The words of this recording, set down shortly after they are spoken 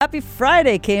Happy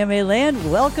Friday, KMA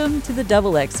Land. Welcome to the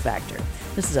Double X Factor.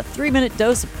 This is a 3-minute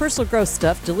dose of personal growth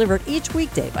stuff delivered each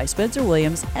weekday by Spencer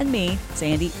Williams and me,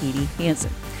 Sandy Edie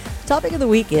Hansen. The topic of the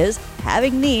week is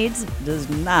having needs does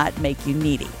not make you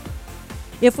needy.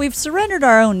 If we've surrendered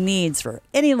our own needs for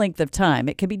any length of time,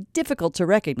 it can be difficult to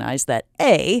recognize that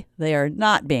A, they are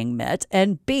not being met,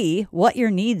 and B, what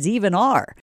your needs even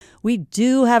are. We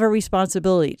do have a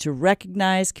responsibility to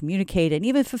recognize, communicate, and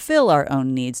even fulfill our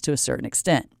own needs to a certain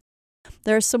extent.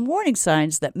 There are some warning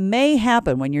signs that may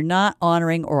happen when you're not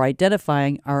honoring or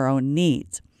identifying our own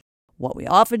needs. What we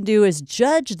often do is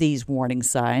judge these warning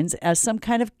signs as some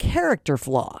kind of character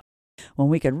flaw. When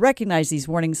we can recognize these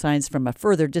warning signs from a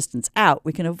further distance out,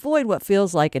 we can avoid what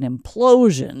feels like an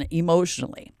implosion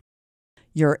emotionally.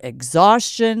 Your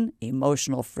exhaustion,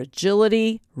 emotional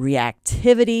fragility,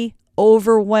 reactivity,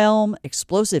 overwhelm,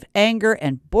 explosive anger,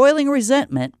 and boiling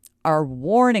resentment are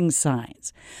warning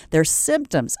signs. They're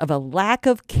symptoms of a lack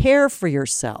of care for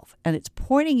yourself, and it's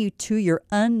pointing you to your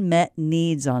unmet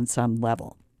needs on some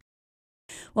level.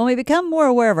 When we become more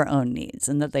aware of our own needs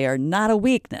and that they are not a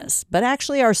weakness, but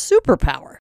actually our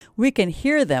superpower, we can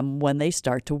hear them when they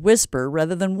start to whisper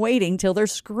rather than waiting till they're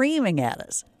screaming at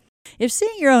us. If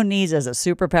seeing your own needs as a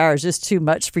superpower is just too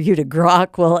much for you to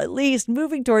grok, well, at least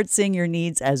moving towards seeing your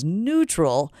needs as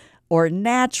neutral or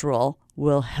natural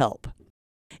will help.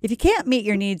 If you can't meet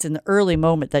your needs in the early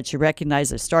moment that you recognize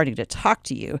they're starting to talk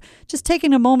to you, just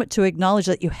taking a moment to acknowledge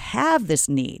that you have this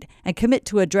need and commit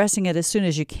to addressing it as soon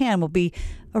as you can will be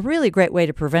a really great way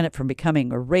to prevent it from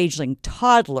becoming a raging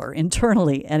toddler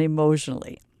internally and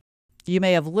emotionally. You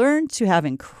may have learned to have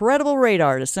incredible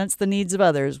radar to sense the needs of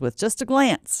others with just a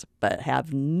glance, but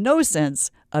have no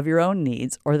sense of your own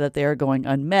needs or that they are going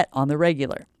unmet on the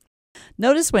regular.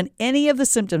 Notice when any of the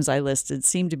symptoms I listed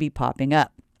seem to be popping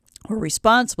up. We're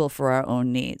responsible for our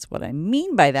own needs. What I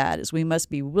mean by that is we must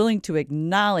be willing to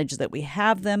acknowledge that we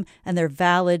have them and they're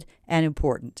valid and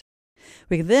important.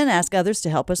 We can then ask others to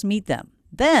help us meet them.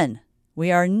 Then we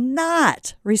are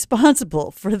not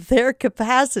responsible for their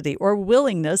capacity or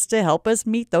willingness to help us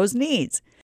meet those needs.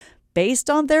 Based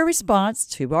on their response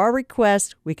to our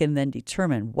request, we can then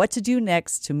determine what to do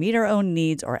next to meet our own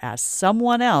needs or ask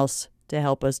someone else to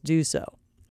help us do so.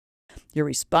 You're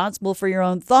responsible for your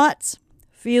own thoughts,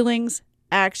 feelings,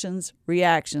 actions,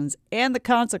 reactions, and the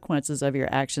consequences of your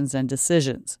actions and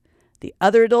decisions. The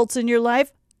other adults in your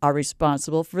life are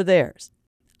responsible for theirs.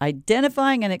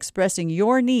 Identifying and expressing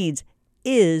your needs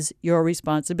is your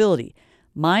responsibility.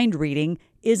 Mind reading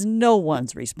is no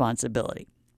one's responsibility.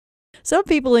 Some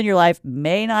people in your life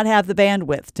may not have the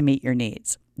bandwidth to meet your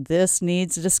needs. This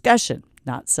needs a discussion,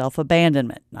 not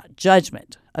self-abandonment, not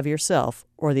judgment of yourself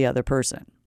or the other person.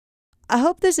 I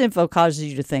hope this info causes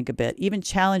you to think a bit, even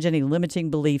challenge any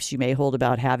limiting beliefs you may hold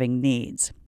about having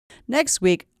needs. Next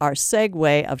week, our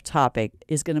segue of topic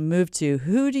is going to move to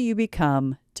who do you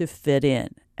become to fit in?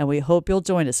 And we hope you'll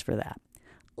join us for that.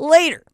 Later!